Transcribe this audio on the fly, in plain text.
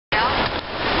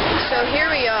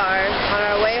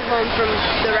home from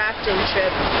the rafting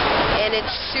trip, and it's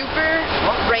super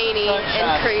rainy and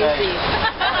crazy.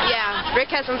 Yeah, Rick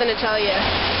has something to tell you.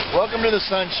 Welcome to the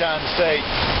Sunshine State.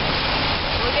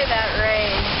 Look at that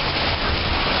rain.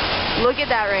 Look at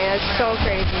that rain. That's so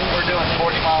crazy. We're doing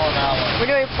 40 miles an hour. We're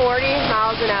doing 40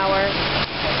 miles an hour.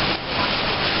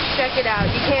 Check it out.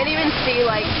 You can't even see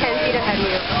like 10 feet ahead of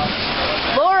you.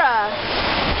 Laura,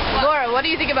 what do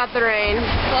you think about the rain? A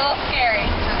little scary.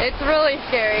 It's really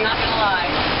scary. Not gonna lie.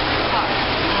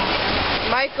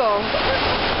 Michael,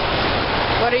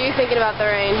 what are you thinking about the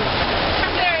rain? Well,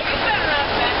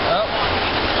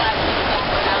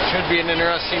 should be an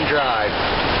interesting drive.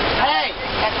 Hey,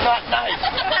 that's not nice.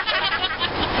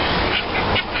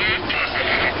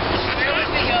 Where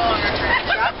would we go on our trip?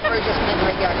 Truck or just in a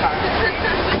regular car?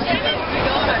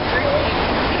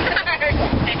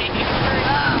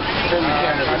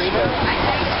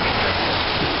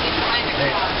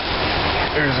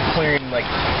 There's a clearing like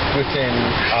within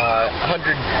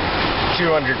 100,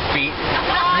 200 feet,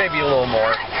 maybe a little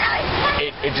more.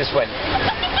 It just went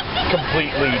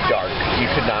completely dark.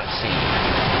 You could not see.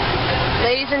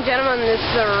 Ladies and gentlemen, this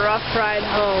is a rough ride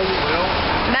home.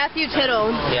 Matthew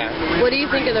Tittle, Yeah. what do you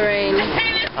think of the rain?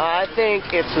 I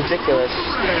think it's ridiculous.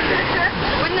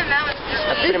 Wouldn't the mountains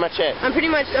That's pretty much it. I'm pretty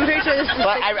sure this is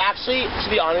But I actually, to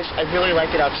be honest, I really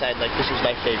like it outside. Like, this is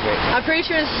my favorite. I'm pretty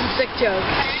sure this is a sick joke.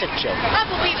 Sick joke.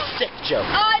 Unbelievable. Sick joke.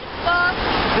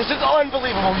 Unbelievable. This is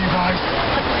unbelievable, you guys.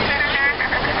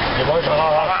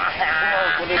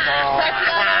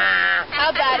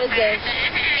 How bad is this?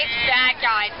 It's bad,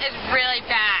 guys. It's really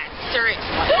bad. Seriously.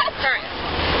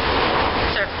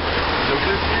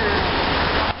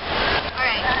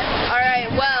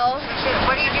 Alright, well,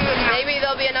 What do you do now? maybe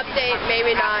there'll be an update,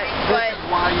 maybe not. But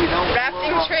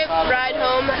rafting trip, ride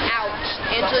home, out.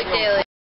 Angelique Daily.